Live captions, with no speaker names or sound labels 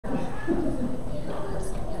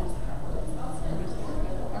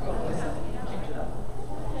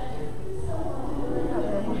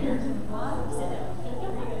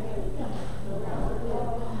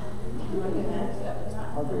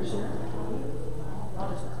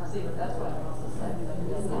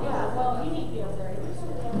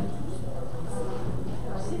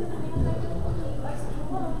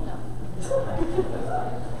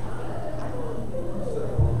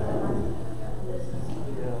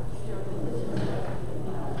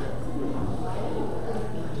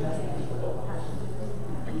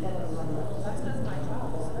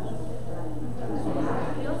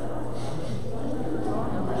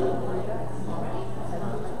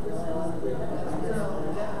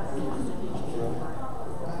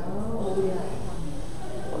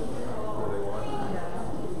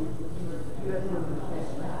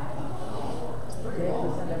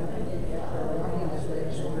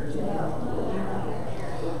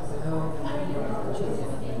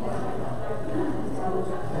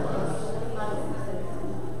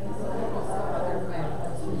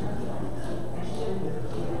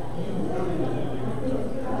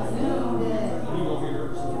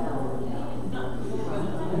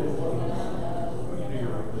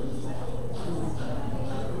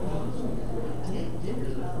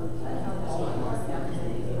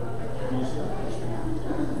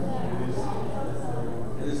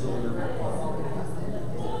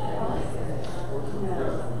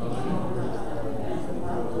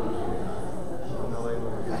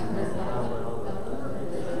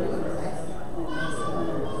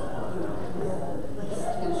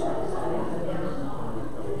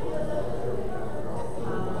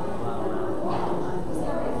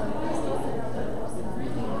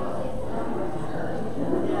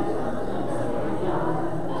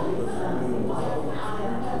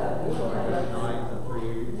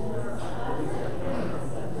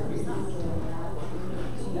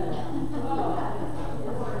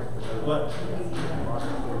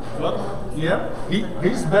Well, yeah,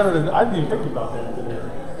 he's better than, I didn't even think about that today.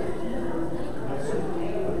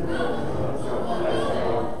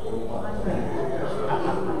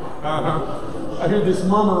 I hear this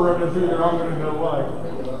murmur running through there, I'm going to know why.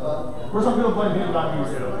 Where's some people playing him, not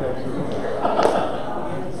music, okay?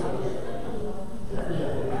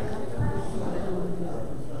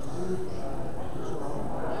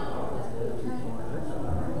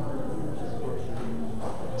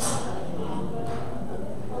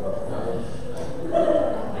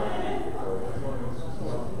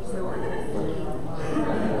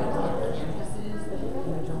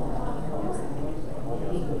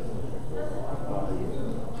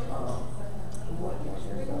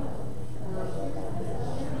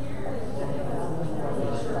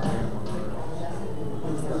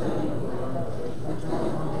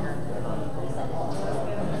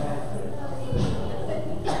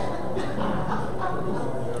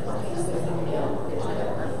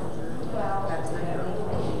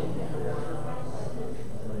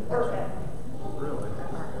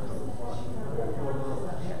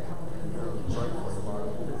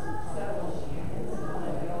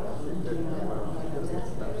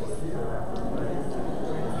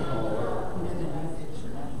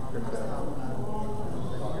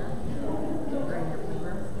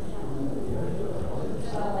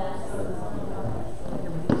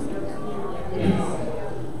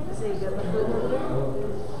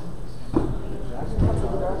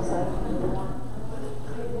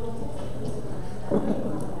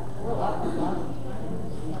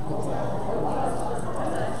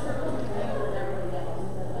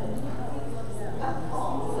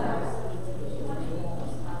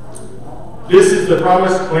 This is the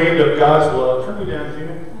promised land of God's love. Turn me down,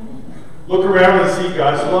 Gina. Look around and see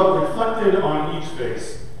God's love reflected on each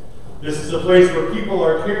face. This is a place where people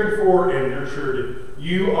are cared for and nurtured.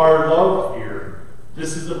 You are loved here.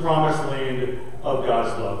 This is the promised land of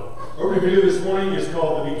God's love. What we're going to do this morning is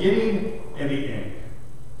called The Beginning and the End.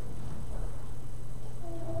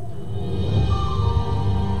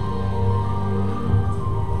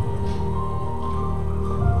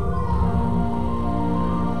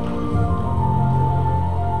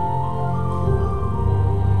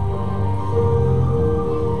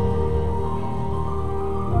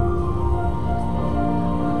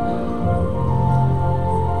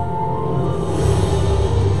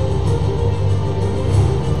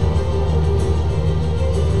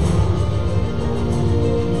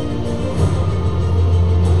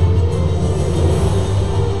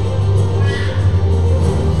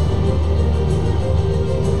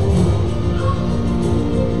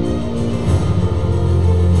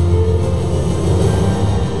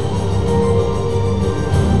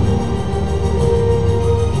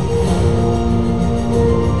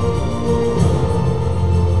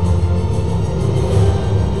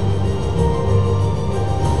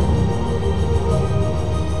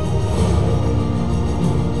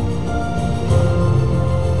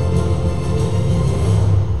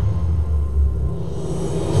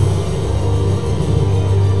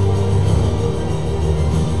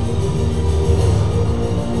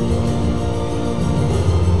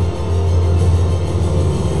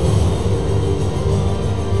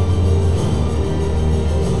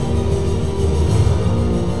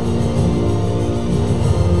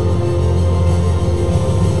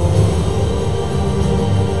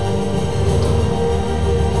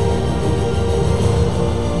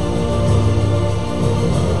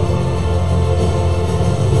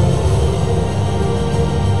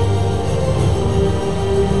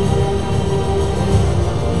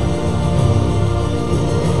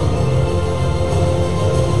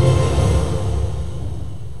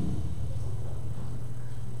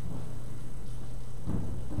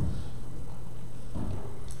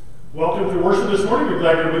 Welcome to worship this morning. We're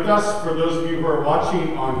glad you're with us. For those of you who are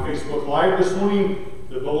watching on Facebook Live this morning,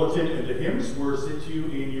 the bulletin and the hymns were sent to you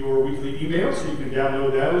in your weekly email, so you can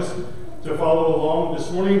download those to follow along this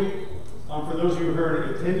morning. For those of you who are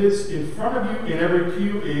in attendance, in front of you in every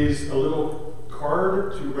pew is a little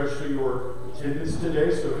card to register your attendance today,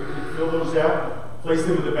 so if you can fill those out, place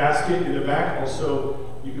them in the basket in the back. Also,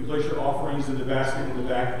 you can place your offerings in the basket in the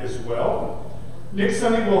back as well. Next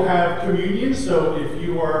Sunday we'll have communion, so if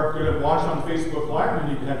you are going to watch on Facebook Live, you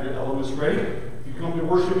need to have your elements ready. If you come to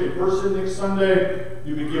worship in person next Sunday,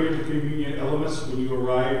 you'll be given the communion elements when you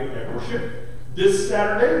arrive at worship. This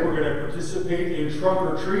Saturday, we're going to participate in Trunk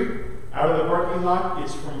or Treat out of the parking lot.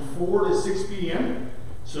 It's from 4 to 6 p.m.,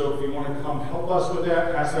 so if you want to come help us with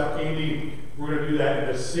that, pass out candy, we're going to do that in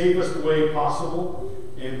the safest way possible.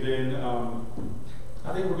 And then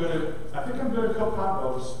I think I'm going to cook hot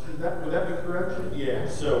dogs. Would that be correct? Yeah.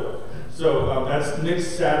 So that's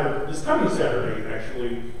next Saturday, this coming Saturday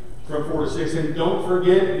actually, from 4 to 6. And don't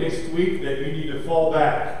forget next week that you need to fall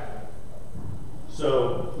back.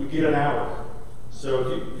 So we get an hour.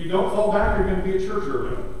 So if you don't fall back, you're going to be at church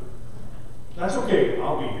early. That's okay.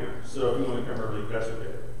 I'll be here. So if you want to come early, that's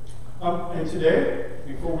okay. And today,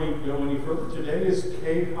 before we go any further, today is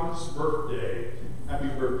Kay Hunt's birthday. Happy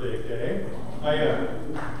birthday, Kay.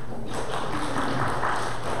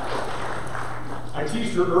 I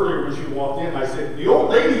teased her earlier when she walked in. I said, "The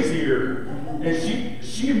old lady's here," and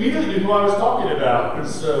she immediately knew who I was talking about. And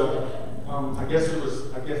so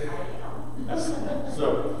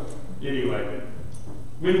so. Anyway,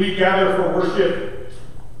 when we gather for worship,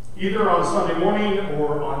 either on Sunday morning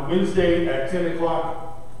or on Wednesday at 10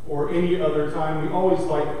 o'clock or any other time, we always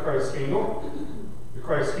light the Christ candle. The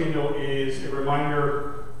Christ candle is a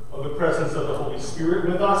reminder of the presence of the Holy Spirit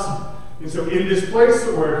with us. And so in this place,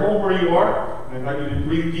 or at home where you are, I invite you to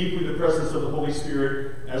breathe deeply the presence of the Holy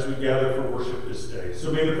Spirit as we gather for worship this day.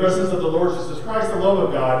 So may the presence of the Lord Jesus Christ, the love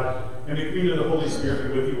of God, and the communion of the Holy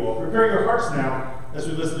Spirit be with you all. Prepare your hearts now as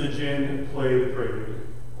we listen to Jen play the prelude.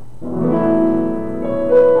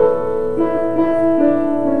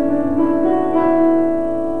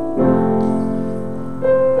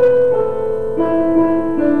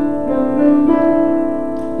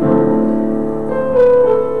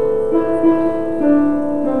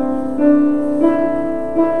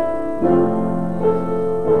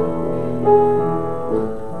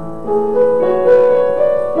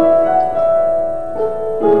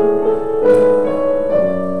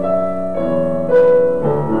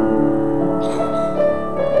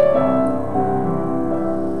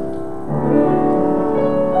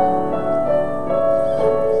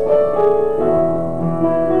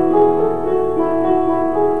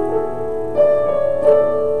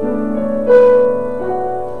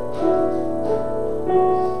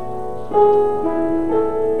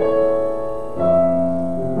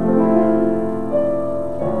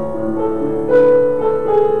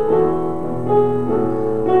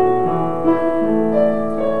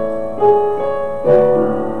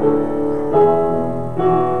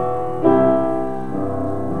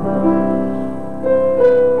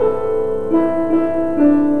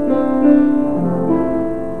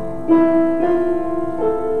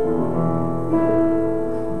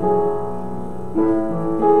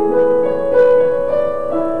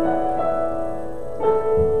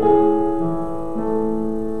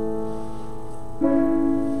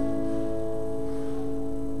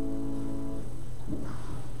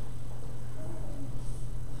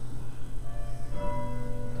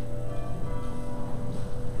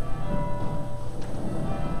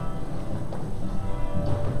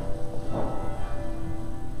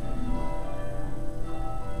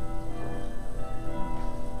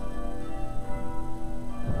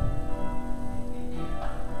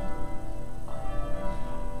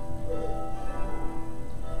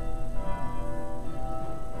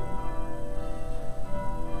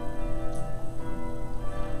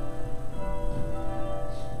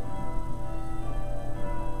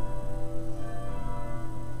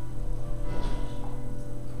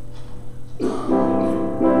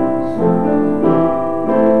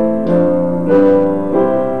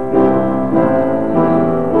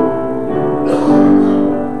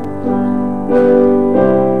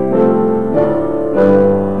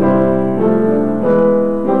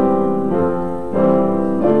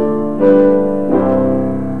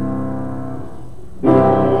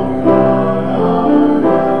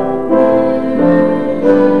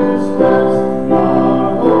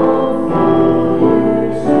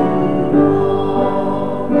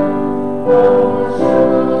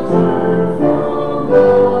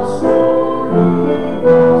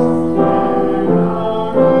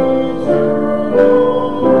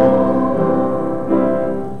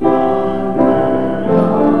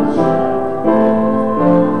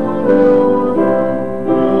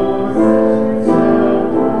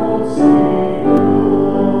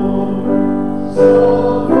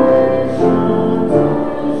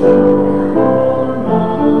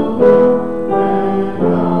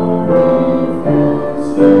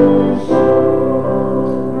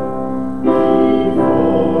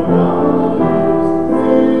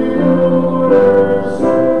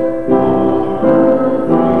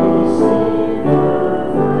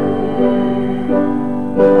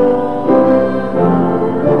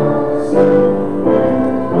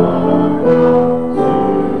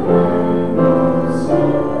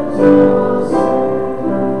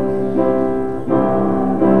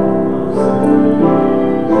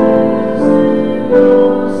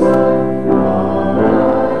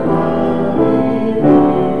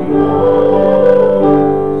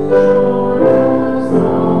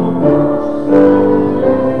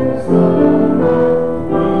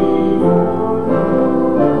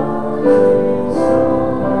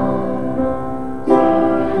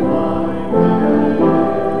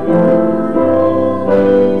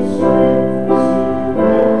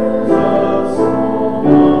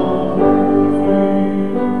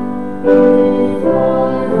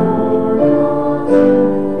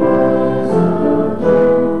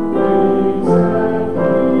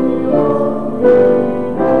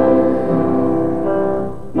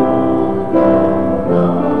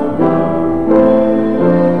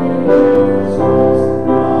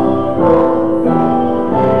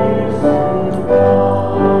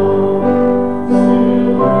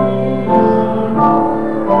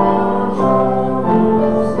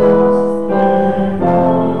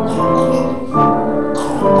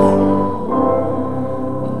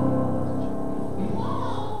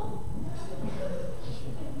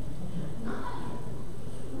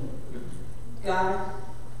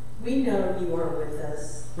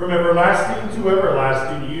 From everlasting to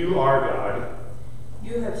everlasting, you are God.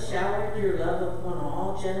 You have showered your love upon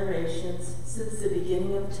all generations since the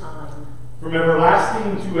beginning of time. From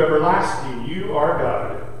everlasting to everlasting, you are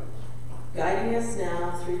God. Guiding us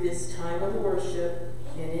now through this time of worship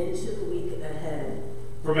and into the week ahead.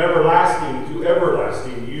 From everlasting to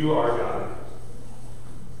everlasting, you are God.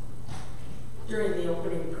 During the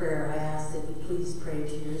opening prayer, I ask that you please pray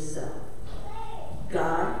to yourself.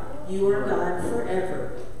 God, you are God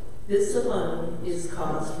forever. This alone is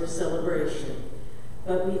cause for celebration.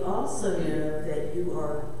 But we also know that you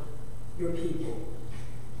are your people.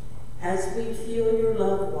 As we feel your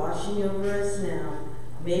love washing over us now,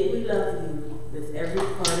 may we love you with every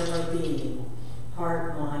part of our being,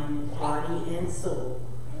 heart, mind, body, and soul.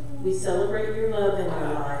 We celebrate your love in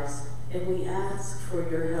our lives, and we ask for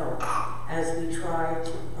your help as we try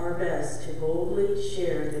our best to boldly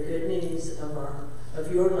share the good news of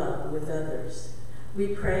your love with others.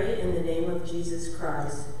 We pray in the name of Jesus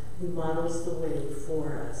Christ, who models the way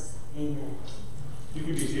for us. Amen. You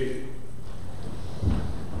can be seated.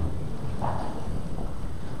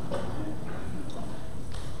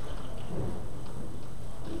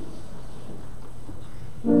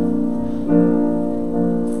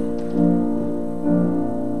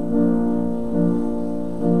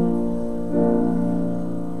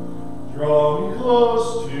 Draw me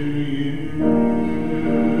close to you.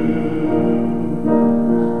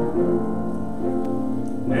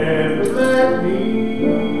 Never let me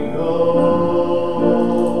go.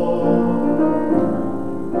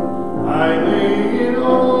 I lay it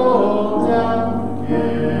all down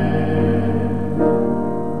again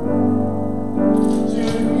to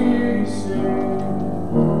hear you sing,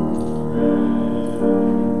 friend.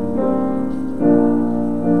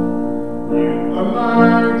 You are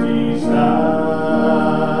my desire.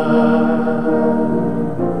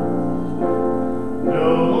 No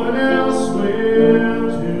one else will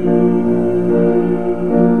do,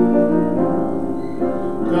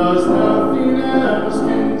 'cause nothing else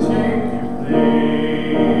can take your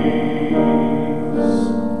place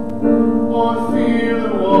or feel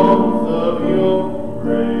the warmth of your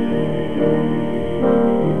grace.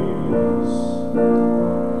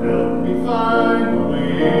 Help me find a way,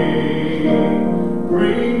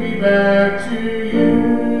 bring me back to you.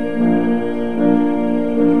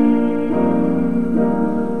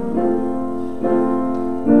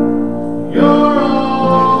 You're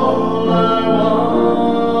all I want.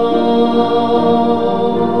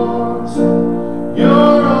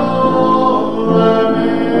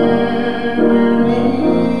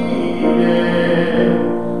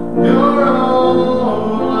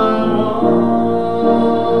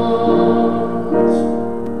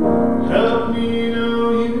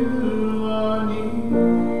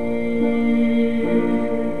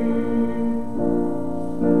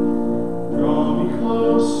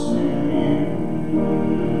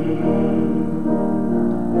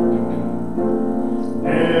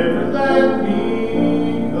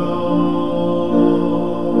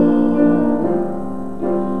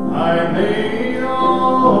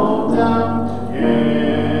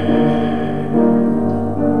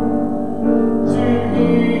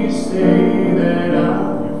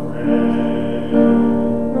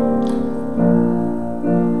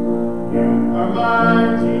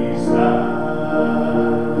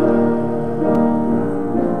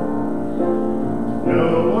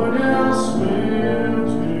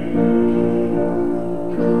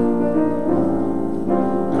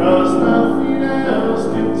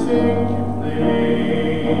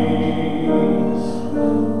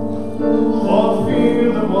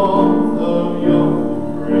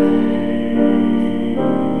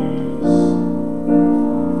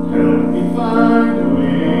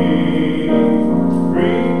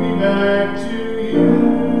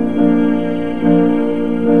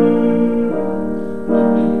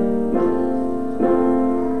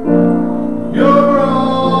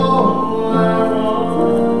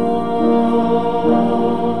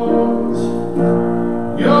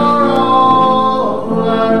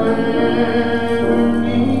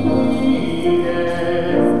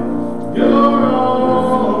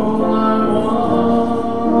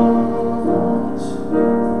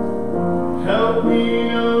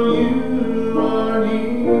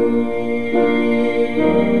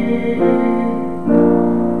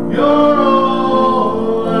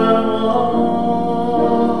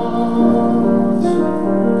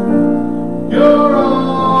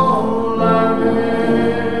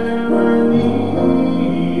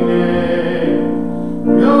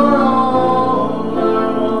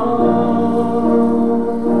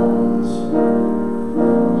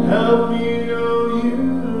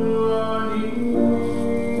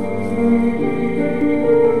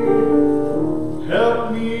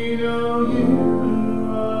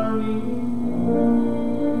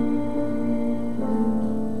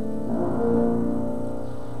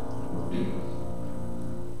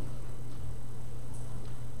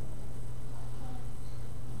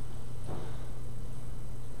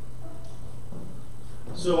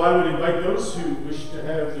 So I would invite those who wish to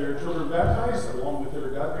have their children baptized along with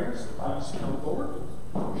their godparents to please come forward.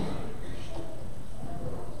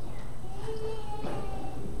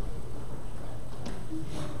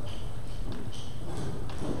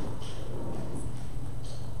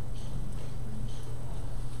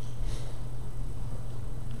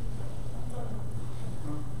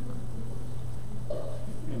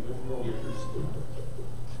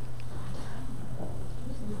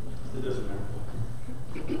 It doesn't matter.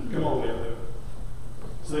 Come all the way up there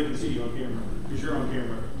so they can see you on camera, because you're on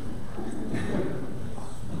camera.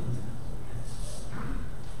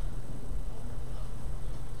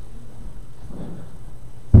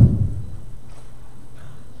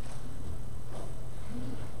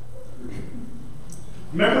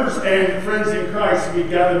 Members and friends in Christ, we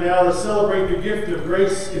gather now to celebrate the gift of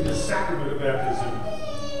grace in the sacrament of baptism.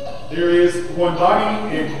 There is one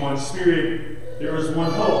body and one spirit. There is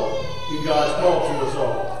one hope in God's call to us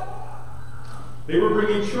all. They were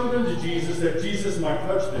bringing children to Jesus that Jesus might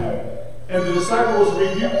touch them, and the disciples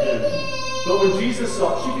rebuked them. But when Jesus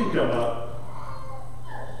saw, she can come up,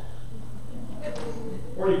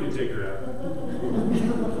 or you can take her out.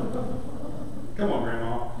 Come on,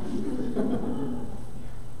 Grandma.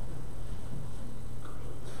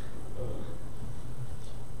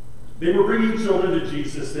 They were bringing children to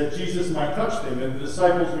Jesus that Jesus might touch them, and the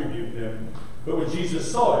disciples rebuked them. But when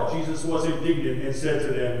Jesus saw it, Jesus was indignant and said to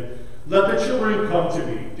them, "Let the children come to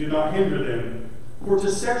me. Do not hinder them, for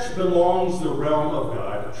to such belongs the realm of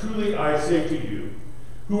God. Truly I say to you,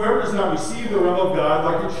 whoever does not receive the realm of God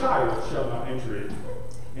like a child shall not enter it."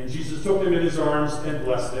 And Jesus took them in his arms and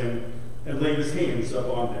blessed them and laid his hands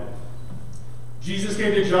upon them. Jesus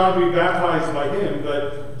came to John to be baptized by him,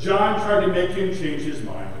 but John tried to make him change his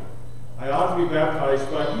mind. "I ought to be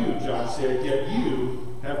baptized by you," John said, "yet you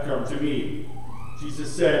have come to me."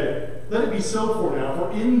 Jesus said, "Let it be so for now,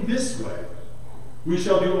 for in this way we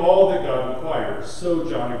shall do all that God requires." So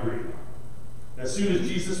John agreed. As soon as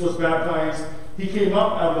Jesus was baptized, he came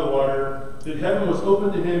up out of the water. Then heaven was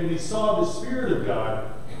opened to him, and he saw the Spirit of God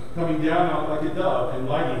coming down out like a dove and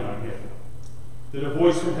lighting on him. Then a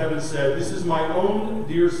voice from heaven said, "This is my own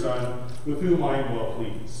dear Son, with whom I am well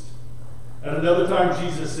pleased." At another time,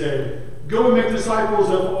 Jesus said, "Go and make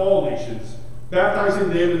disciples of all nations, baptizing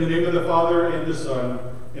them in the name of the Father and the Son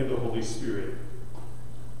and the Holy Spirit."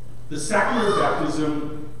 The sacrament of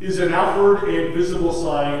baptism is an outward and visible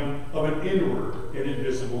sign of an inward and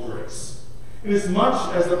invisible grace.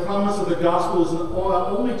 Inasmuch as the promise of the gospel is not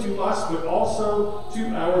only to us, but also to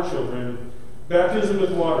our children, baptism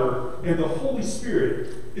with water and the Holy Spirit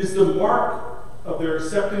is the mark of their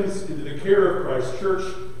acceptance into the care of Christ's church,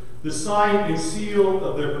 the sign and seal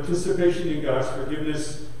of their participation in God's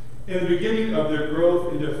forgiveness, and the beginning of their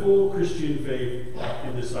growth into full Christian faith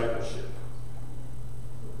and discipleship.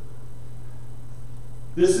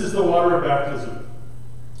 This is the water of baptism.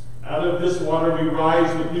 Out of this water we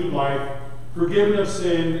rise with new life, forgiven of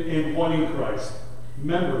sin and one in Christ,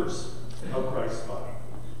 members of Christ's body.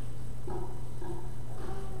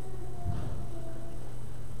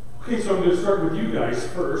 Okay, so I'm going to start with you guys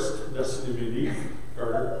first. Dustin and Mindy.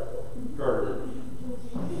 Carter.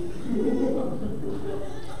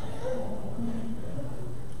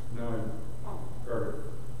 No, Carter.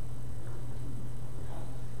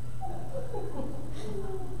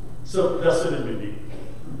 So, Dustin and Mindy,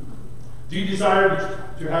 do you desire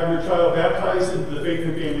to have your child baptized into the faith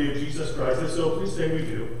and family of Jesus Christ? If so, please say we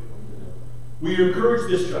do. We encourage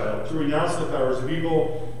this child to renounce the powers of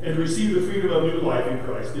evil and to receive the freedom of new life in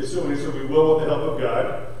Christ. If so, answer we will with the help of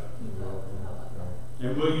God.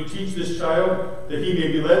 And will you teach this child that he may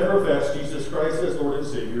be led to profess Jesus Christ as Lord and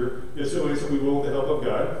Savior? If so, answer we will with the help of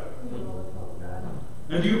God.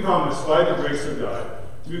 And do you promise, by the grace of God,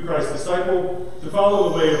 to be Christ's disciple, to follow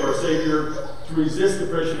the way of our Savior, to resist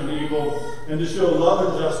oppression and evil, and to show love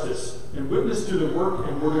and justice, and witness to the work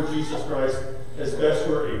and word of Jesus Christ as best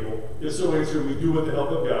we're able? If so, answer we do with the help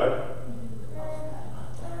of God.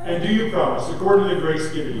 And do you promise, according to the grace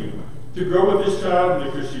given you, to grow with this child in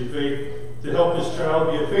the Christian faith, to help this child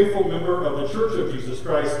be a faithful member of the Church of Jesus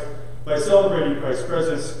Christ by celebrating Christ's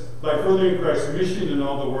presence, by furthering Christ's mission in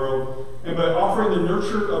all the world, and by offering the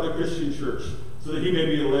nurture of the Christian church so that he may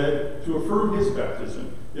be led to affirm his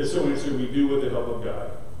baptism? If so, answer we do with the help of God.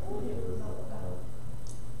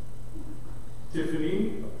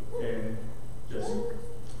 Tiffany and Jesse,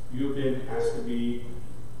 you have been asked to be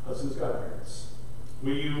husband's godparents.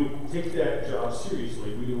 Will you take that job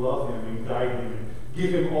seriously? Will you love him and guide him and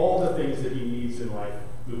give him all the things that he needs in life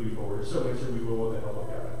moving forward? So answer we will with the help of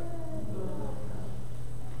God.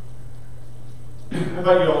 How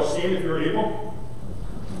about you all stand if you're able?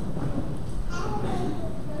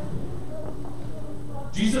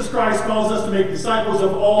 Jesus Christ calls us to make disciples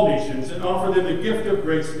of all nations and offer them the gift of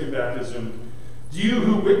grace in baptism. Do you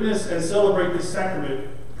who witness and celebrate this sacrament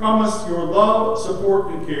promise your love,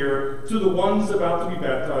 support, and care to the ones about to be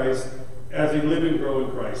baptized as they live and grow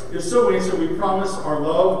in Christ? If so, answer, we promise our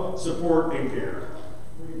love, support, and care.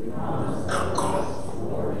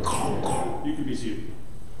 You can be seated.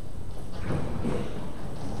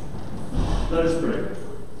 Let us pray.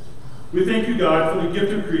 We thank you, God, for the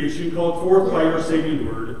gift of creation called forth by your saving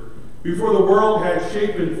word. Before the world had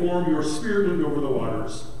shape and form, your spirit moved over the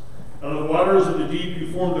waters. Out of the waters of the deep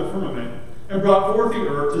you formed the firmament and brought forth the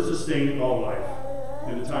earth to sustain all life.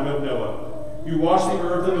 In the time of Noah, you washed the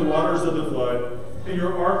earth in the waters of the flood, and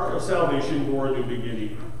your ark of salvation bore a new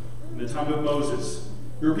beginning. In the time of Moses,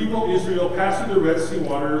 your people Israel passed through the Red Sea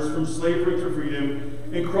waters from slavery to freedom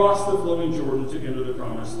and crossed the flowing Jordan to enter the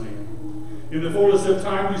promised land. In the fullness of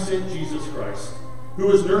time, you sent Jesus Christ, who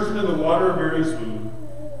was nurtured in the water of Mary's womb.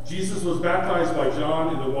 Jesus was baptized by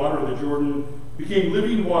John in the water of the Jordan, became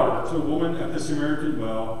living water to a woman at the Samaritan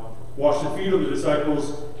well, washed the feet of the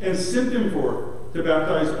disciples, and sent them forth to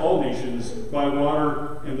baptize all nations by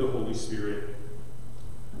water and the Holy Spirit.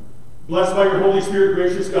 Bless by your Holy Spirit,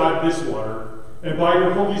 gracious God, this water, and by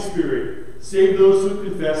your Holy Spirit, save those who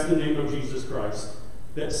confess the name of Jesus Christ,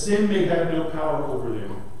 that sin may have no power over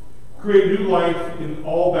them. Create new life in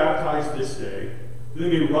all baptized this day, that they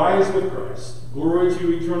may rise with Christ. Glory to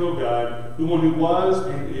you, eternal God, the one who was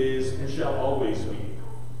and is and shall always be.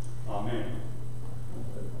 Amen.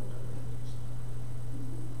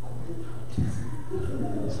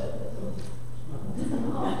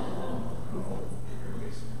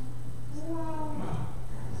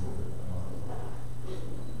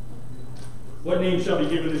 What name shall be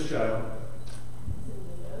given this child?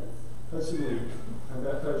 That's the name. I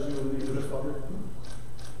baptize you in the name of the Father,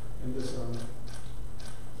 and the Son,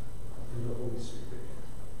 and the Holy Spirit.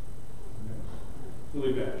 Amen.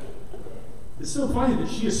 Really bad. It's so funny that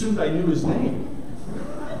she assumed I knew his name.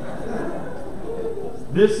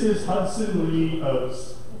 This is Hudson Lee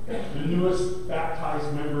Oates, the newest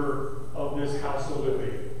baptized member of this household of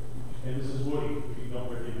faith. And this is Woody, if you don't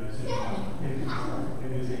recognize him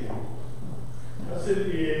in his name. Hudson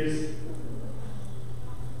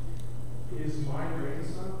is my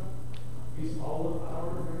grandson. He's all of our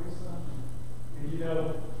grandson. And you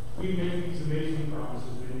know, we make these amazing promises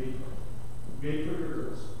when we make for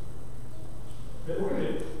girls. That we're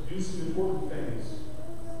going to do some important things,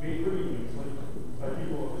 make for you, like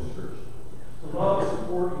people of this church. To love,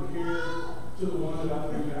 support, and care to the ones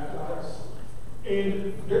about to be baptized.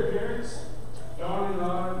 And their parents, Don and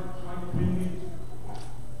Ron, Mike and Mindy,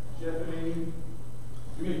 Jeff and Amy,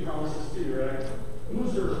 we make promises too, right? And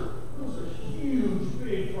those are huge,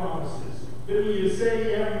 big promises. That when you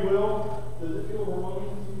say, yeah, you will, does it feel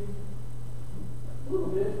overwhelming to you? A little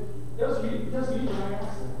bit. It doesn't even when I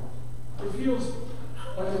ask them. It feels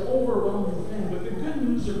like an overwhelming thing. But the good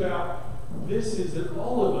news about this is that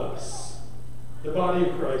all of us, the body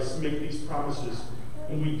of Christ, make these promises.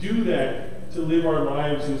 And we do that to live our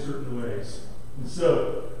lives in certain ways. And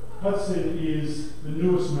so, Hudson is the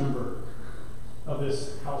newest member of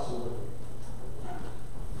this household.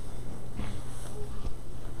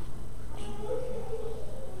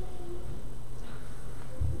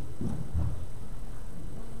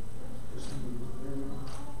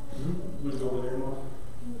 Would go over there more?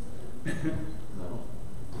 No.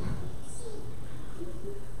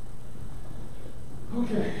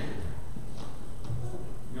 Okay.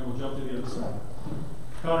 Now we'll jump to the other side.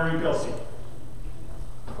 Connor and Kelsey.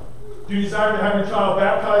 Do you desire to have your child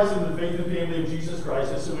baptized in the faith and family of Jesus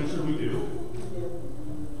Christ, as so much as we do?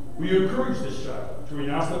 Will you encourage this child to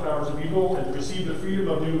renounce the powers of evil and to receive the freedom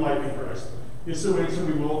of new life in Christ? If so answer,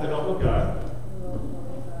 we will with the help of God.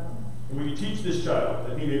 And will you teach this child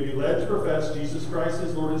that he may be led to profess Jesus Christ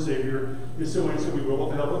as Lord and Savior? If so answer, we will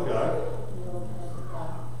with the help of God.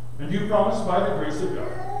 And do you promise by the grace of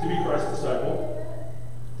God to be Christ's disciple,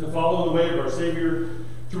 to follow the way of our Savior,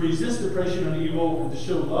 to resist oppression and evil, and to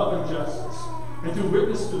show love and justice, and to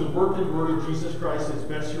witness to the work and word of Jesus Christ as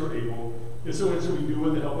best you're able? If so answer, we do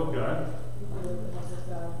with the help of God.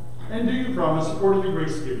 And do you promise, according to the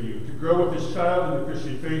grace given you, to grow with this child in the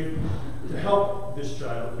Christian faith, to help this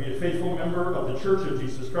child be a faithful member of the Church of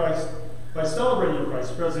Jesus Christ by celebrating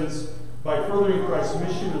Christ's presence, by furthering Christ's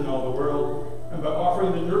mission in all the world, and by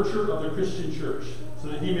offering the nurture of the Christian church, so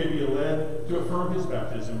that he may be led to affirm his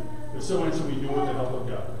baptism? If so answer, we do with the help of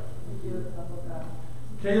God.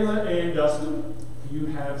 Kayla and Dustin, you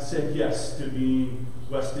have said yes to being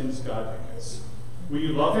Weston's godparents. Will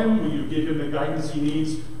you love him? Will you give him the guidance he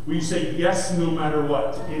needs? Will you say yes no matter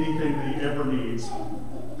what to anything that he ever needs?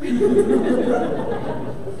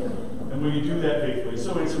 And will you do that faithfully?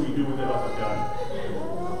 So answer we do with the help of God.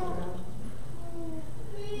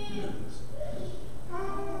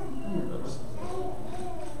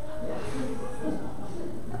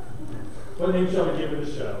 What name shall we give in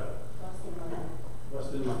the show?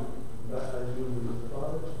 Blessed in mind. Baptize you in the name of the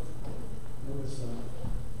Father, and the Son,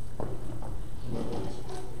 and the Holy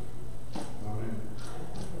Spirit. Amen.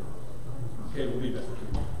 Okay, we'll leave that.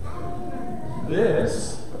 This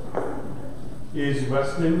is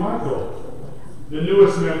Weston Michael, the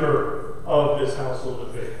newest member of this household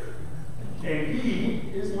of faith. And he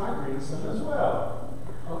is my grandson as well.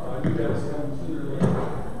 You guys come clearly.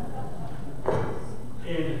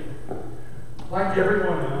 And like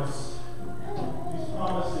everyone else, these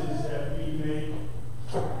promises that we make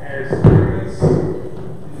as parents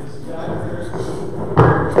and as godparents,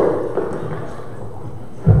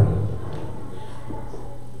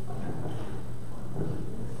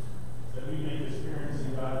 that we make as parents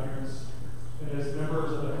and godparents and as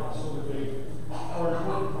members of the household of faith are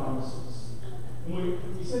important promises. And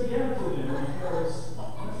we say yeah to them because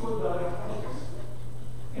that's what God calls us.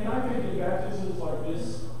 And I think in baptisms like this,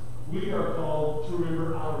 we are called to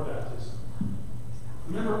remember our baptism.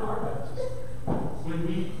 Remember our baptism.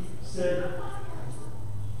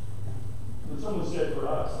 When someone said for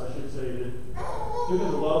us, I should say, that they're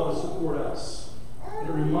going to love and support us. And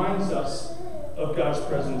it reminds us of God's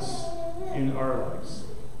presence in our lives.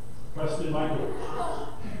 Preston Michael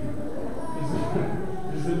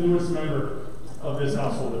is the newest member of this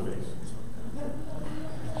household of faith.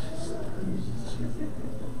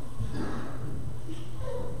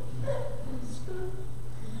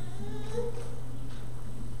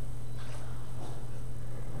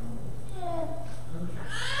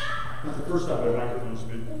 Not the first time my microphone's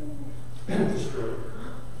been destroyed.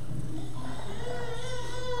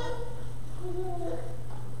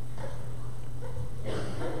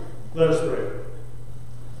 Let us pray.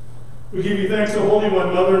 We give you thanks, O Holy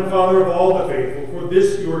One, Mother and Father of all the faithful, for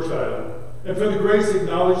this your child, and for the grace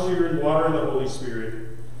acknowledged here in water and the Holy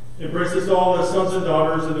Spirit. Embrace us all as sons and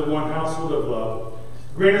daughters in the one household of love.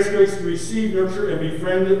 Grant us grace to receive, nurture, and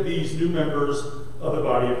befriend these new members of the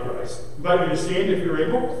body of Christ. I invite you to stand if you're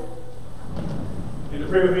able, and to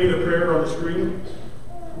pray with me the prayer on the screen.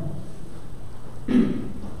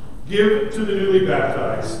 Give to the newly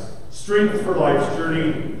baptized strength for life's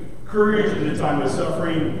journey, courage in the time of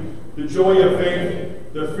suffering, the joy of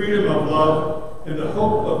faith, the freedom of love, and the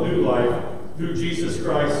hope of new life through Jesus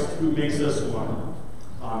Christ, who makes us one.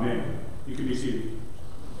 Amen. You can be seated.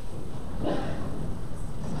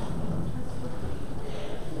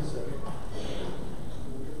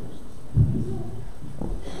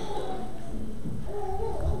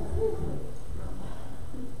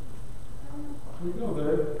 Here we go,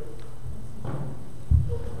 babe.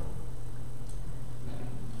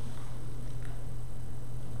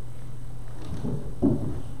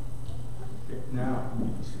 Okay, now you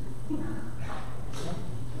can see.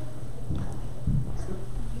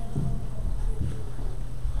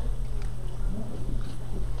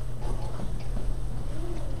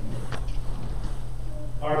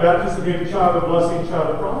 Our baptism in child of blessing, child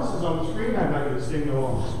of promise is on the screen. I'm not going to sing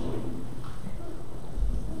along this morning.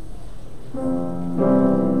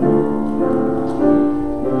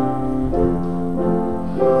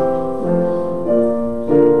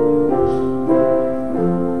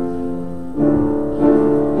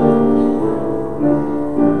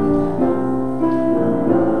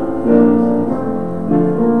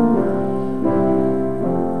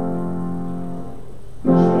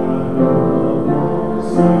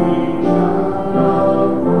 See,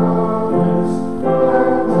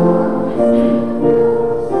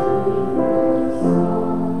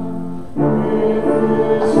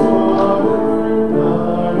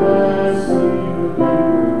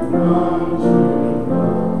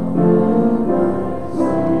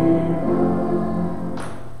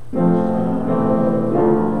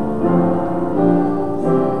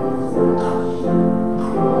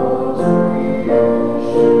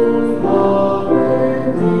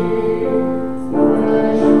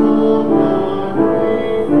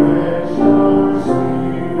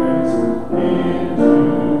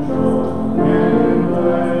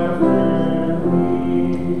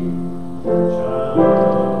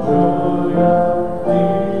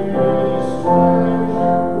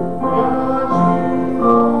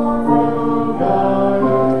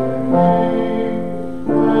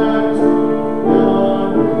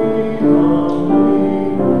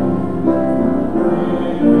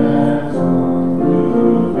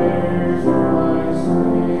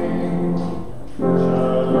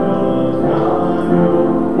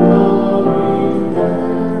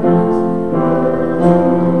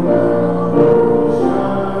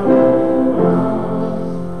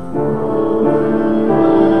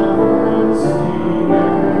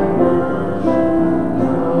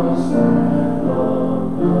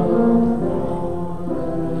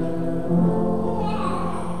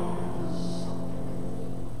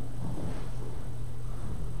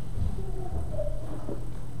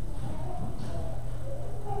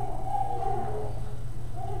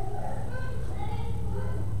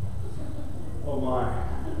 my.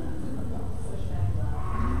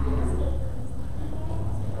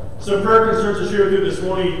 Some prayer concerns to share with you this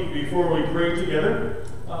morning before we pray together.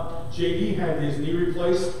 JD had his knee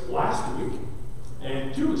replaced last week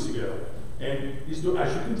and 2 weeks ago. And he's doing,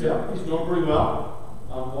 as you can tell, he's doing pretty well.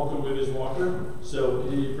 Walking with his walker. So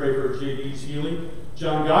continue to pray for JD's healing.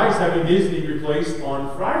 John Guy's having his knee replaced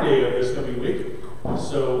on Friday of this coming week.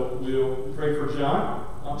 So we'll pray for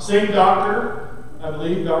John. Same doctor, I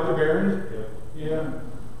believe, Dr. Barron. Yeah.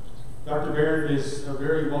 Dr. Barron is a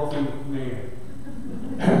very wealthy man.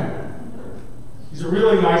 He's a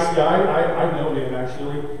really nice guy. I know him,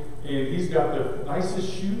 actually. And he's got the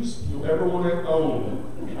nicest shoes you'll ever want to own.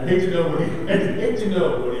 I hate to know what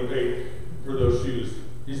he paid for those shoes.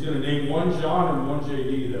 He's going to name one John and one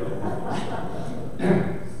JD, though.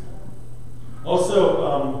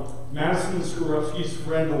 Also, Madison Skorupski's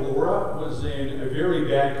friend Laura was in a very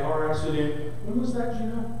bad car accident. When was that,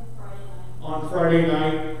 Gina? On Friday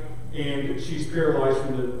night, and she's paralyzed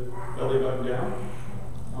from the belly button down.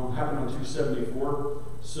 Happened on 274.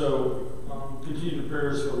 So continue the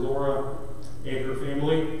prayers for Laura and her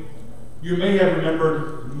family. You may have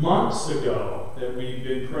remembered months ago that we've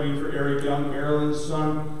been praying for Eric Young, Marilyn's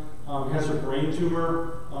son. Has a brain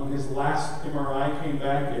tumor. His last MRI came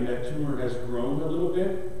back, and that tumor has grown a little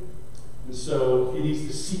bit. And so he needs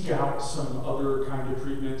to seek out some other kind of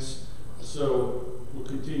treatments. So we'll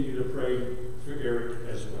continue to pray for Eric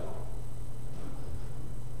as well.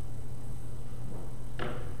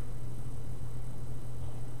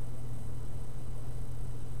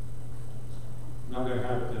 Not going to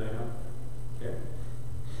have it today, huh? Okay.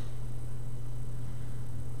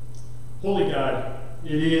 Holy God,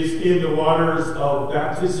 it is in the waters of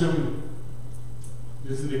baptism.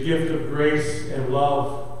 It is in the gift of grace and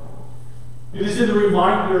love. It is in the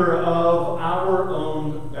reminder of our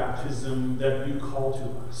own baptism that you call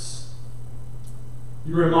to us.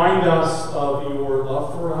 You remind us of your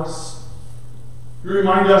love for us. You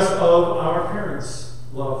remind us of our parents'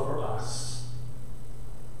 love for us.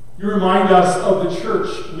 You remind us of the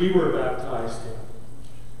church we were baptized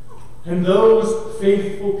in. And those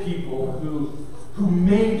faithful people who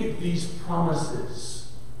made these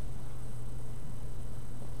promises.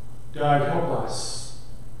 God, help us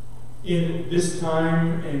in this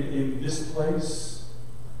time and in this place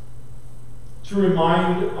to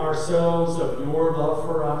remind ourselves of your love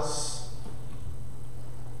for us,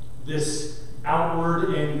 this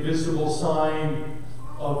outward and visible sign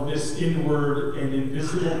of this inward and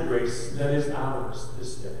invisible grace that is ours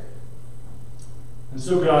this day. And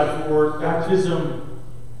so, God, for baptism,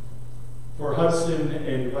 for Hudson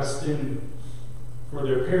and Weston, for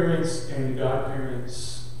their parents and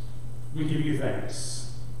godparents, we give you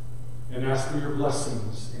thanks and ask for your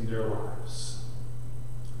blessings in their lives.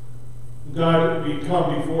 God, we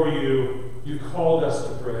come before you. You called us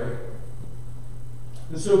to pray.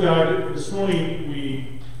 And so, God, this morning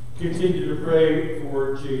we continue to pray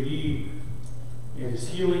for JD and his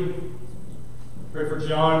healing. Pray for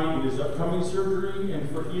John in his upcoming surgery and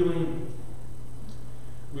for healing.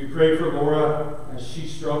 We pray for Laura as she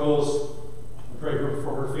struggles. We pray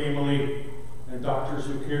for her family and doctors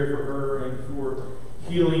who care for her and for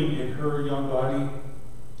healing in her young body.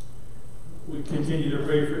 We continue to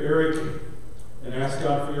pray for Eric and ask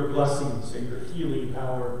God for your blessings and your healing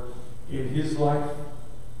power in his life.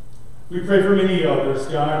 We pray for many others,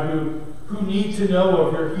 God, who need to know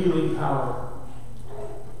of your healing power.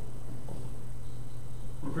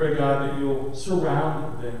 We pray, God, that you'll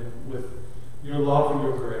surround them with your love and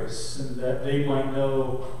your grace, and that they might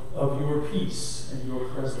know of your peace and your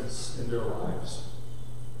presence in their lives.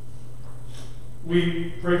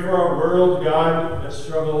 We pray for our world, God, that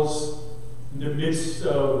struggles in the midst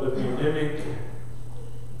of the pandemic.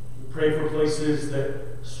 We pray for places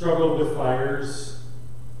that struggle with fires.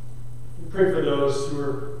 We pray for those who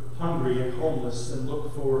are hungry and homeless and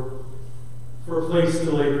look for a place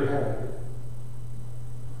to lay their head.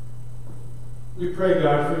 We pray,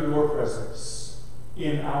 God, for your presence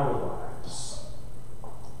in our lives.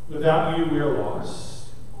 Without you, we are lost.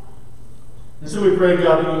 And so we pray,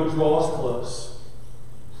 God, that you'll draw us close.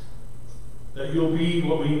 That you'll be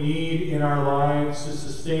what we need in our lives to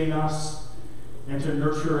sustain us and to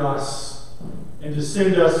nurture us and to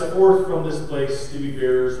send us forth from this place to be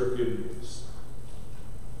bearers of good news.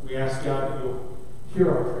 We ask, God, that you'll hear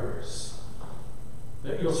our prayers,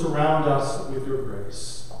 that you'll surround us with your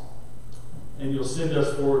grace, and you'll send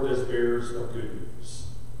us forth as bearers of good news.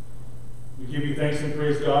 We give you thanks and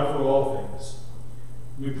praise, God, for all things.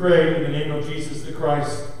 We pray in the name of Jesus the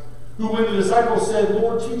Christ, who, when the disciples said,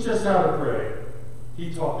 Lord, teach us how to pray,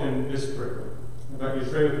 he taught them this prayer. I invite you to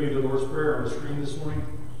pray with me the Lord's Prayer on the screen this morning.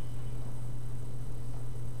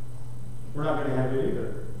 we're not going to have it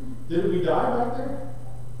either. Did we die back there?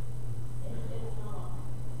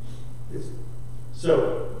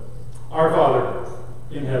 So, our Father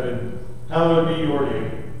in heaven, hallowed be your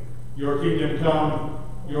name. Your kingdom come,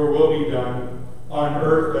 your will be done, on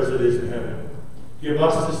earth as it is in heaven. Give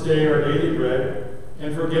us this day our daily bread,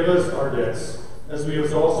 and forgive us our debts, as we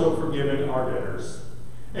have also forgiven our debtors.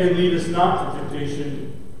 And lead us not to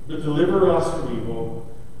temptation, but deliver us from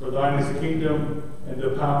evil. For thine is the kingdom, and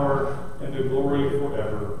the power, and the glory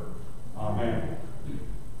forever. Amen.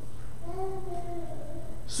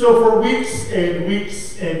 So for weeks and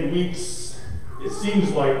weeks and weeks, it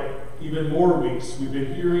seems like even more weeks, we've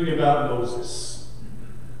been hearing about Moses.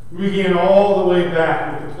 We began all the way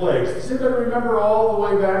back with the plagues. Does anybody remember all the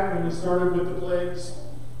way back when we started with the plagues?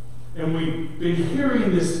 And we've been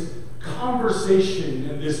hearing this conversation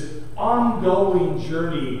and this ongoing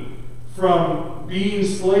journey from being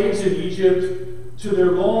slaves in Egypt to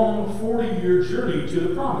their long 40-year journey to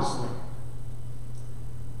the Promised Land.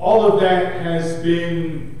 All of that has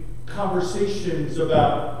been conversations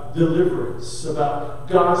about deliverance, about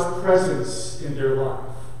God's presence in their life.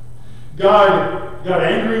 God got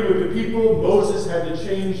angry with the people. Moses had to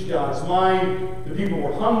change God's mind. The people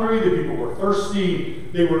were hungry. The people were thirsty.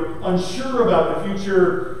 They were unsure about the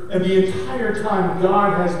future. And the entire time,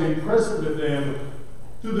 God has been present with them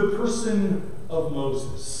through the person of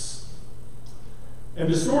Moses. And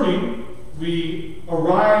this morning, we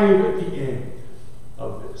arrive at the end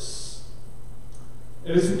of this.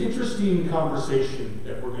 And it's an interesting conversation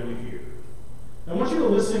that we're going to hear. I want you to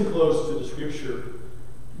listen close to the scripture,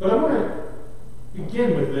 but I want to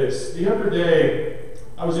begin with this. The other day,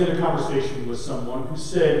 I was in a conversation with someone who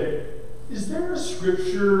said, is there a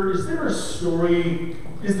scripture, is there a story,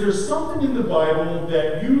 is there something in the Bible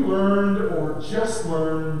that you learned or just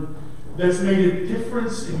learned that's made a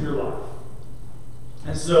difference in your life?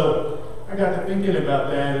 And so I got to thinking about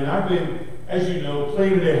that, and I've been, as you know,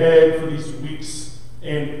 playing it ahead for these weeks.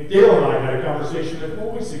 And Dale and I had a conversation a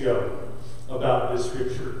couple weeks ago about this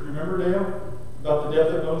scripture. Remember, Dale? About the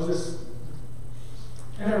death of Moses?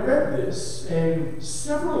 And I read this, and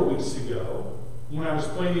several weeks ago, when I was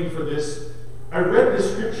planning for this, I read the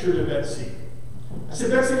scripture to Betsy. I said,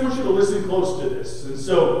 Betsy, I want you to listen close to this. And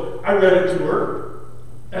so I read it to her,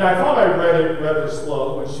 and I thought I read it rather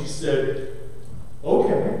slow, and she said,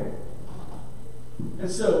 okay. And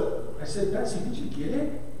so I said, Betsy, did you get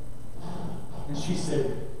it? And she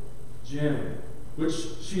said, Jim, which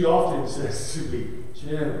she often says to me,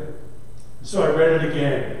 Jim. And so I read it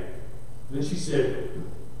again. And then she said,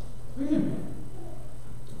 wait a minute.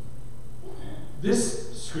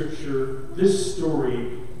 This scripture, this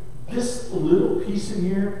story, this little piece in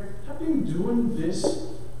here, I've been doing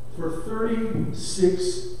this for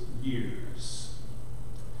 36 years.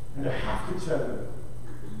 And I have to tell you,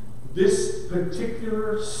 this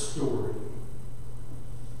particular story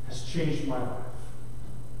has changed my life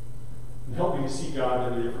and helped me to see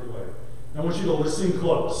God in a different way. And I want you to listen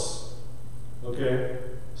close, okay?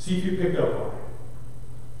 See if you pick up on it.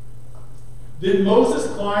 Then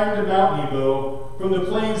Moses climbed Mount Nebo from the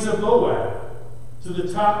plains of Moab to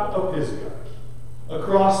the top of Pisgah,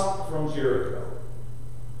 across from Jericho.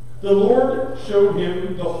 The Lord showed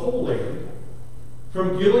him the whole land,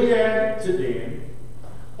 from Gilead to Dan,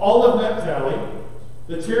 all of Naphtali,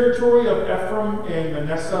 the territory of Ephraim and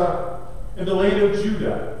Manasseh, and the land of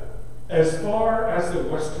Judah, as far as the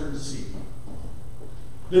western sea.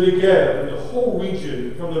 The Negev and the whole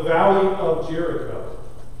region from the valley of Jericho,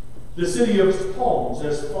 the city of palms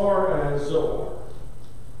as far as Zoar.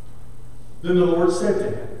 Then the Lord said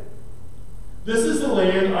to him, this is the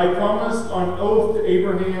land I promised on oath to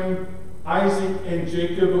Abraham, Isaac, and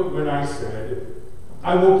Jacob when I said,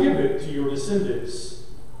 I will give it to your descendants.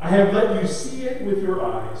 I have let you see it with your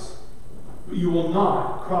eyes, but you will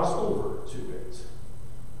not cross over to it.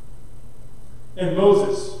 And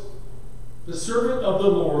Moses, the servant of the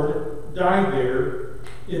Lord, died there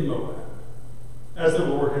in Moab, as the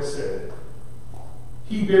Lord had said.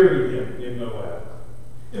 He buried him in Moab,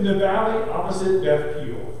 in the valley opposite Beth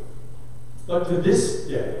Peor. But to this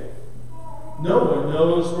day, no one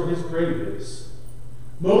knows where his grave is.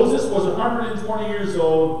 Moses was 120 years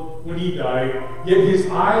old when he died, yet his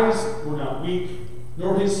eyes were not weak,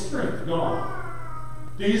 nor his strength gone.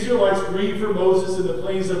 The Israelites grieved for Moses in the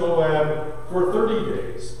plains of Moab for 30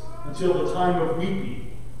 days, until the time of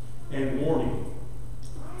weeping and mourning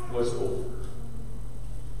was over.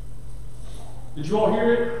 Did you all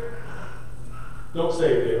hear it? Don't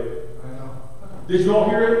say it, Dale. I know. Did you all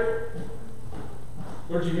hear it?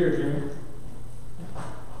 Where'd you hear it, Jimmy?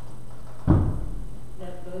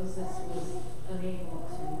 That Moses was unable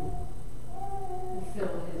to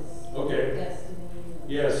fulfill his Okay. destiny.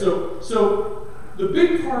 Yeah, so the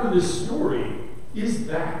big part of this story is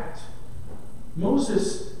that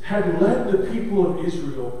Moses had led the people of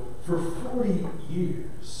Israel for 40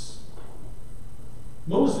 years.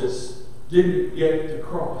 Moses didn't get to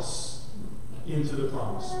cross into the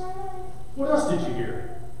promise. What else did you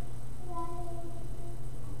hear?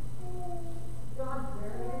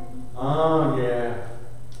 Oh, yeah.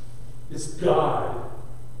 It's God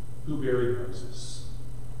who buried Moses.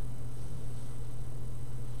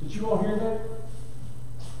 Did you all hear that?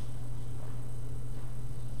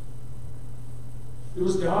 It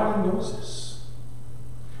was God and Moses.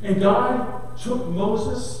 And God took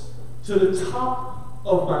Moses to the top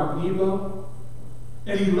of Mount Nebo,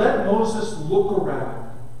 and he let Moses look around.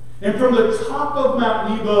 And from the top of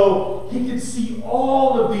Mount Nebo, he could see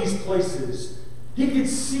all of these places. He could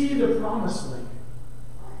see the promised land.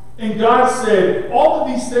 And God said, all of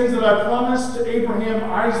these things that I promised to Abraham,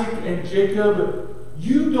 Isaac, and Jacob,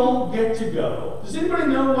 you don't get to go. Does anybody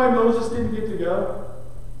know why Moses didn't get to go?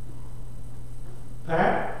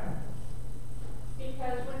 Pat?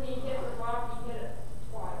 Because when he hit the rock, he hit it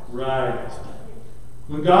twice. Right.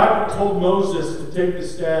 When God told Moses to take the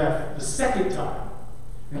staff the second time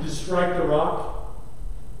and to strike the rock,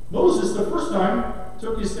 Moses, the first time,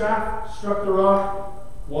 took his staff, struck the rock,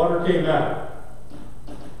 water came out.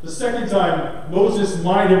 The second time, Moses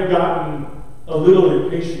might have gotten a little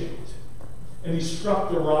impatient, and he struck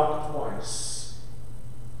the rock twice.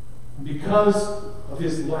 And because of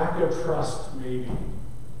his lack of trust, maybe,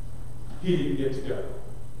 he didn't get to go.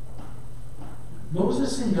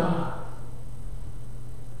 Moses and God.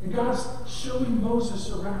 And God's showing Moses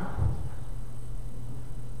around.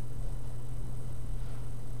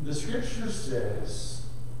 The scripture says,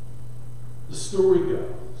 the story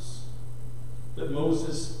goes, that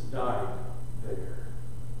Moses died there.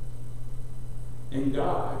 And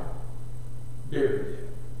God buried him.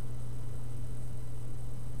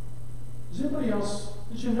 Does anybody else,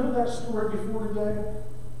 did you know that story before today?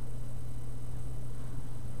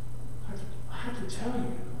 I have to tell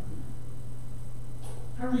you,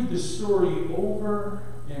 I read this story over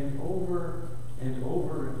and over and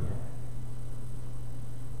over again.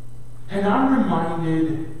 And I'm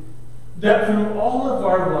reminded that through all of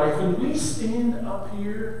our life, when we stand up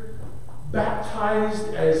here,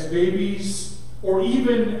 baptized as babies, or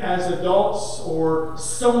even as adults, or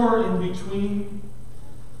somewhere in between,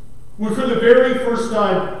 when for the very first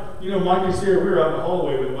time, Mike is here, we were out in the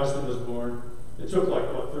hallway when Weston was born. It took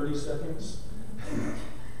 30 seconds?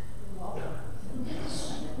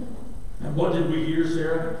 And what did we hear,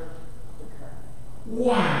 Sarah?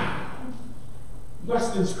 Wow!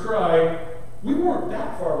 Weston's cry. We weren't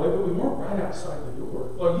that far away, but we weren't right outside the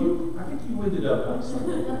door. Well, I think you ended up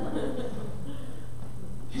outside.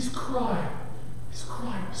 His cry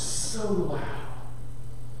was so loud.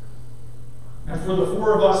 And for the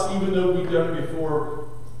four of us, even though we'd done it before,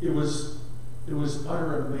 it was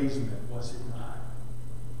utter amazement, was it not?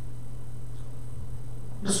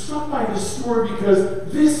 I'm struck by this story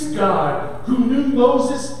because this God who knew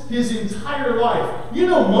Moses his entire life,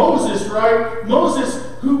 Moses, right? Moses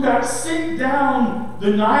who got sent down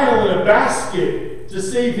the Nile in a basket to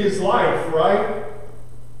save his life, right?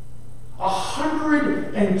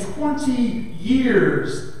 120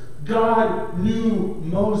 years God knew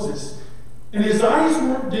Moses. And his eyes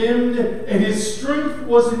weren't dimmed and his strength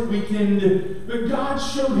wasn't weakened, but God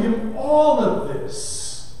showed him all of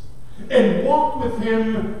this and walked with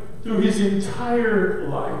him through his entire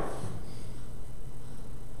life.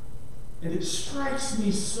 And it strikes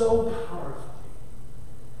me so powerfully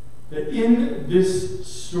that in this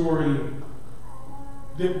story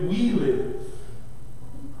that we live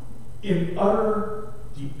in utter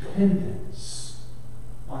dependence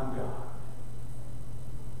on God.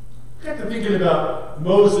 I got to thinking about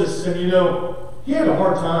Moses, and he had a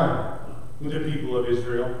hard time with the people of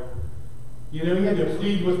Israel. He had to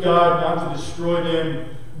plead with God not to destroy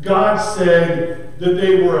them. God said that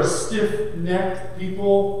they were a stiff-necked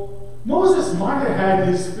people. Moses might have had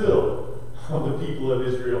his fill of the people of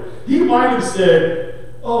Israel. He might have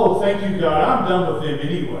said, "Oh, thank you, God, I'm done with them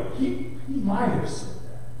anyway." He might have said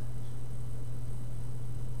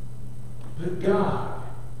that. But God,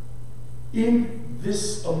 in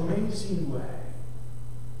this amazing way,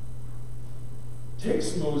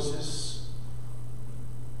 takes Moses,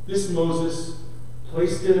 this Moses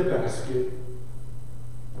placed in a basket,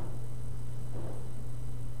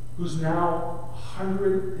 who's now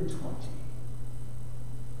 120.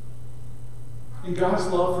 And God's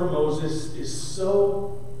love for Moses is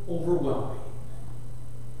so overwhelming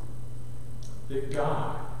that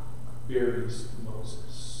God buries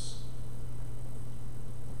Moses.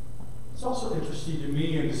 What's also interesting to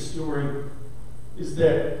me in the story is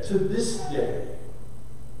that to this day,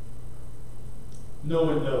 no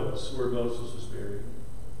one knows where Moses was buried.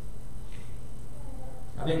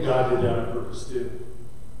 I think God did that on purpose too.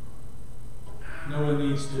 No one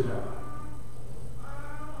needs to know.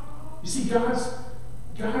 You see, God's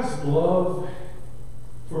love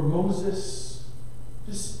for Moses,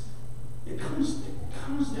 it comes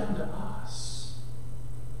down to us.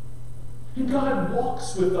 And God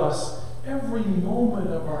walks with us every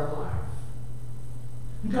moment of our life.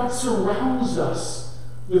 And God surrounds us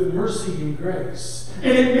with mercy and grace.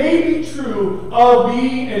 And it may be true of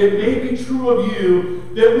me, and it may be true of you,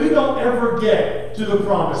 that we don't ever get to the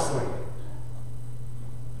promised land.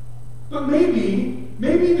 But maybe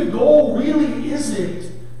the goal really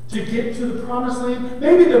isn't to get to the promised land.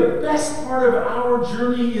 Maybe the best part of our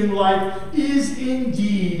journey in life is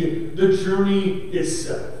indeed the journey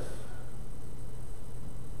itself.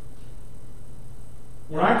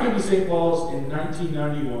 When I came to St. Paul's in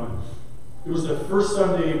 1991, it was the first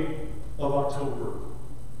Sunday of October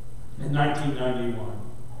in 1991.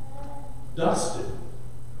 Dustin,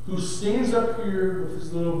 who stands up here with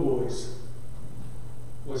his little boys,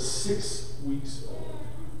 was 6 weeks old.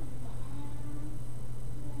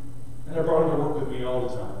 And I brought him to work with me all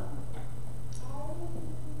the time.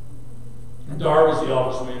 And Dar was the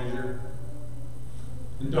office manager.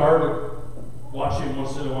 And Dar would watch him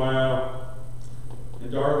once in a while.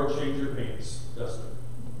 And Dar would change her pants, Dustin.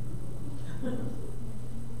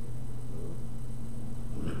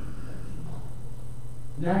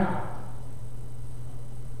 Now,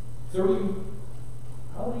 30,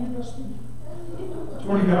 how old are you, Dustin?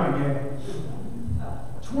 29, yeah.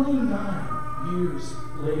 29 years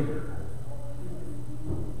later,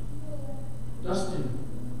 Dustin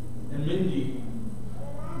and Mindy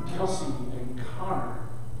and Kelsey and Connor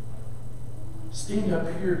stand up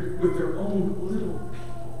here with their own little people.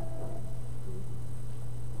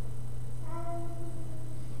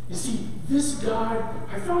 You see, this God,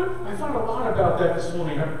 I thought a lot about that this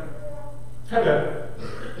morning. I had a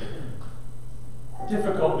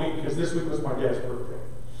difficult week because this week was my dad's birthday.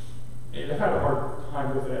 And I had a hard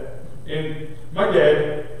time with that. And my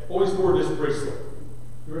dad always wore this bracelet.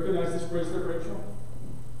 You recognize this bracelet, Rachel?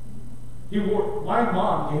 My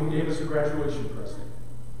mom gave us a graduation present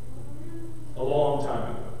a long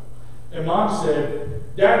time ago. And Mom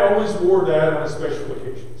said, Dad always wore that on special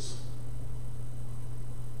occasions.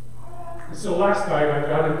 And so last night I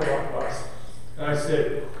got in the box and I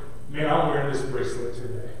said, man, I'm wearing this bracelet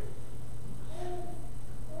today.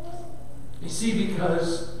 You see,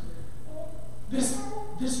 because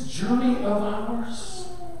this journey of ours,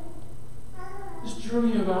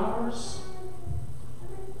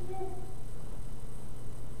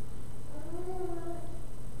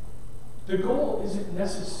 the goal isn't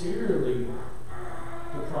necessarily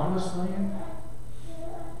the promised land.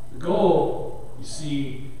 The goal, you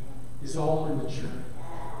see, is all in the journey.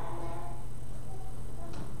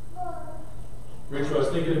 Rachel, I was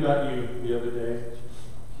thinking about you the other day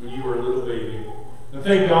when you were a little baby. And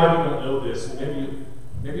thank God you don't know this. And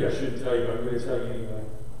maybe I shouldn't tell you, but I'm going to tell you anyway.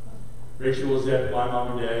 Rachel was at my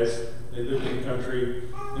mom and dad's. They lived in the country.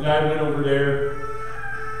 And I went over there.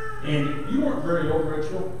 And you weren't very old,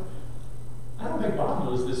 Rachel. I don't think Bob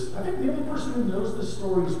knows this. I think the only person who knows this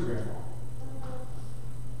story is Grandma.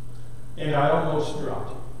 And I almost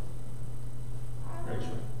dropped you.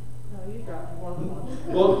 Rachel. No, you dropped more than once.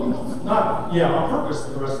 Well, on purpose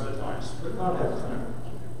the rest of the times, but not that time.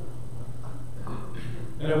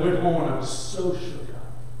 And I went home and I was so shook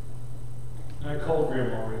up. And I called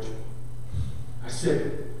Grandma Rachel. I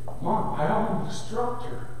said, Mom, I almost dropped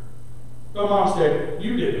her. But Mom said,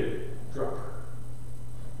 you didn't drop her.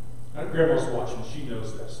 Grandma's watching, she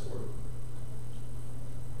knows that story.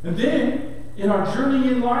 And then, in our journey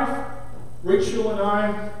in life, Rachel and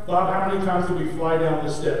I, Bob, how many times did we fly down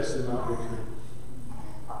the steps in Mount Victory?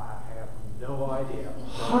 I have no idea.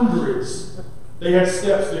 Hundreds. They had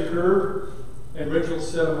steps that curved, and Rachel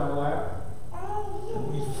sat on my lap,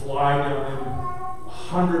 and we fly down them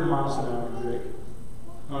 100 miles an hour, Jake.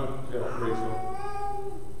 Rachel.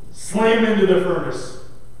 Slam into the furnace.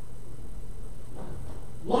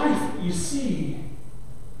 Life, you see,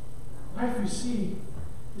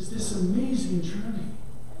 is this amazing journey.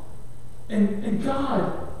 And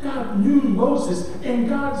God knew Moses, and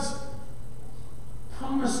God's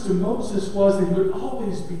promise to Moses was that he would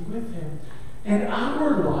always be with him. And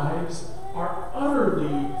our lives are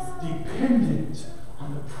utterly dependent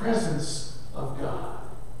on the presence of God.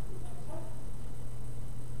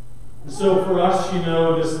 And so for us,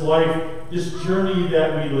 this life, this journey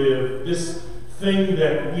that we live, this thing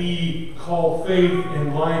that we call faith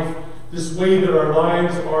and life, this way that our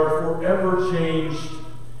lives are forever changed,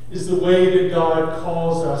 is the way that God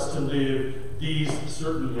calls us to live these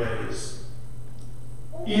certain ways.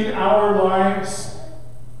 In our lives,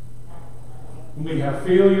 when we have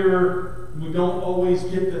failure, we don't always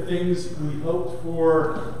get the things we hoped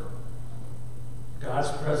for,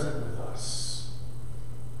 God's present with us.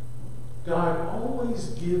 God always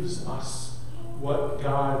gives us what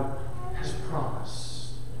God has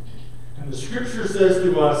promised. And the scripture says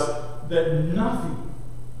to us that nothing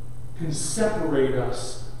can separate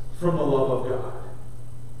us from the love of God.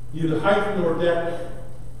 Neither height nor depth,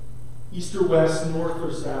 east or west, north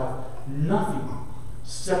or south, nothing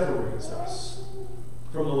separates us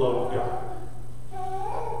from the love of God.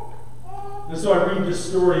 And so I read this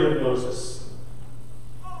story of Moses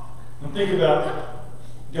and think about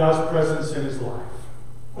God's presence in his life.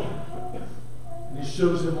 And he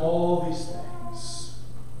shows him all these things.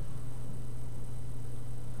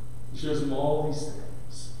 He shows him all these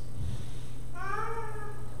things.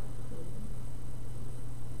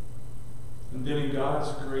 And then in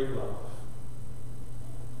God's great love,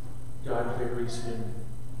 God buries him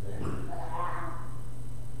there.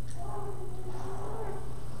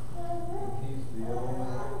 He's the only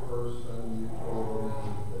person you told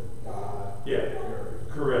me that God buried.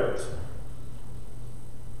 Correct.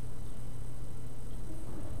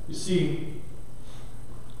 You see,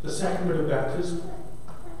 the sacrament of baptism,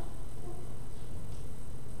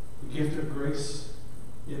 the gift of grace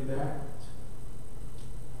in that,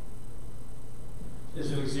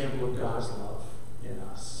 is an example of God's love in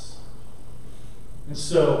us. And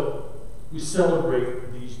so, we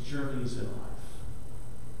celebrate these journeys in life.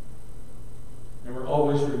 And we're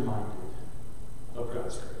always reminded of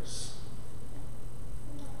God's grace.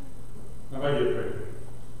 How about you,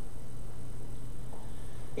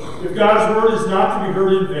 pray? If God's word is not to be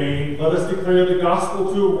heard in vain, let us declare the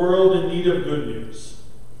gospel to a world in need of good news.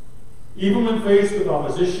 Even when faced with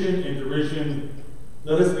opposition and derision,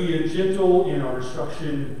 let us be gentle in our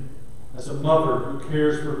instruction as a mother who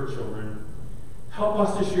cares for her children. Help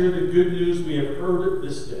us to share the good news we have heard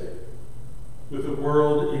this day with a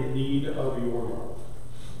world in need of your love.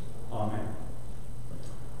 Amen.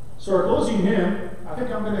 So our closing hymn, I think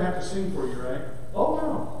I'm going to have to sing for you, right? Oh,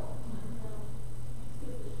 no.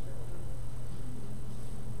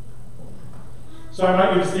 So I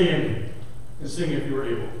invite you to stand and sing if you are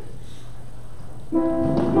able.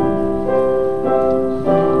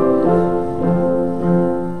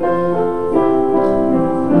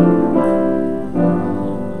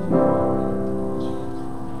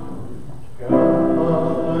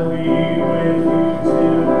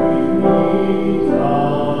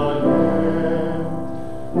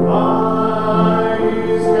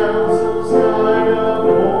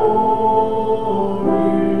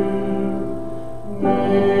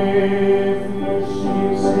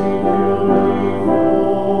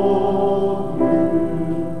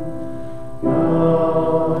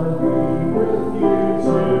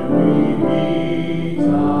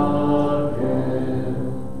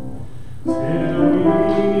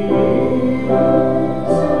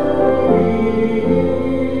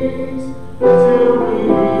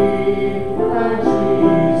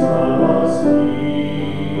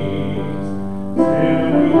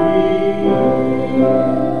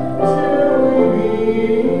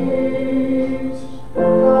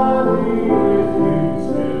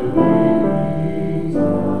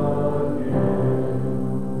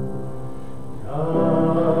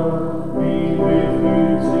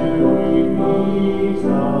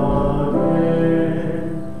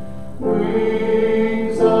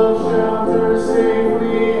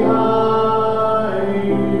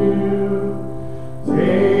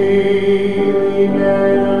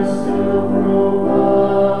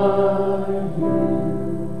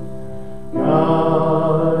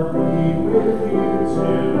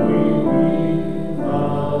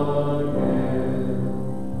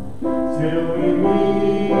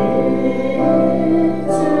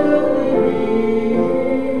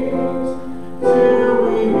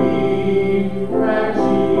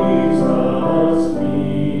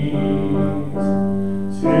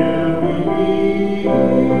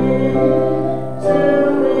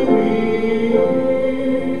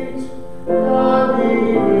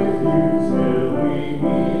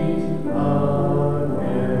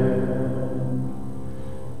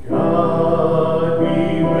 God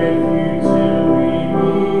be with you till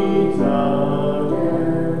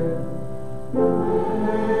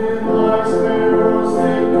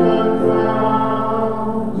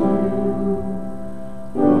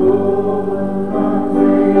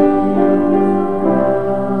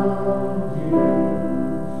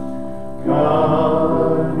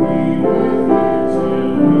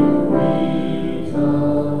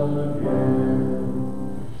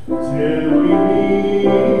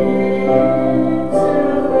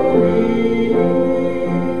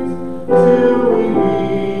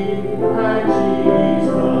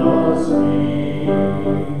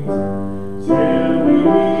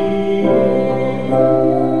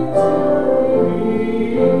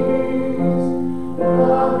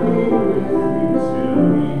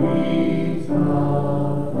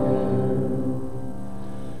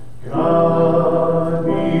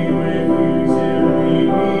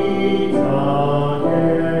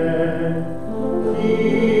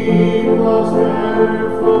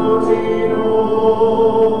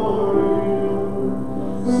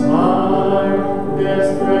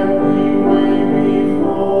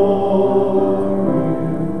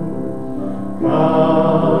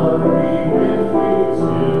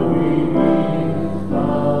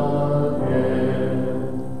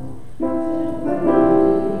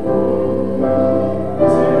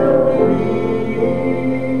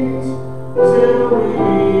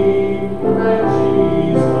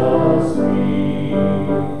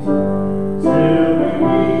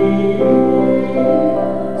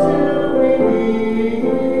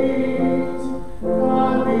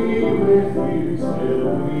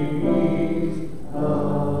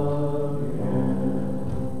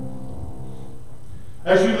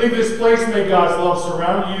As you leave this place, may God's love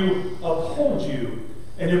surround you, uphold you,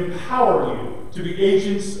 and empower you to be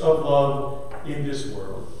agents of love in this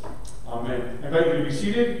world. Amen. I invite you to be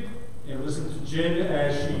seated and listen to Jen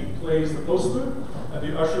as she plays the postlude. And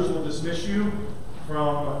the ushers will dismiss you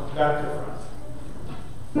from back to front.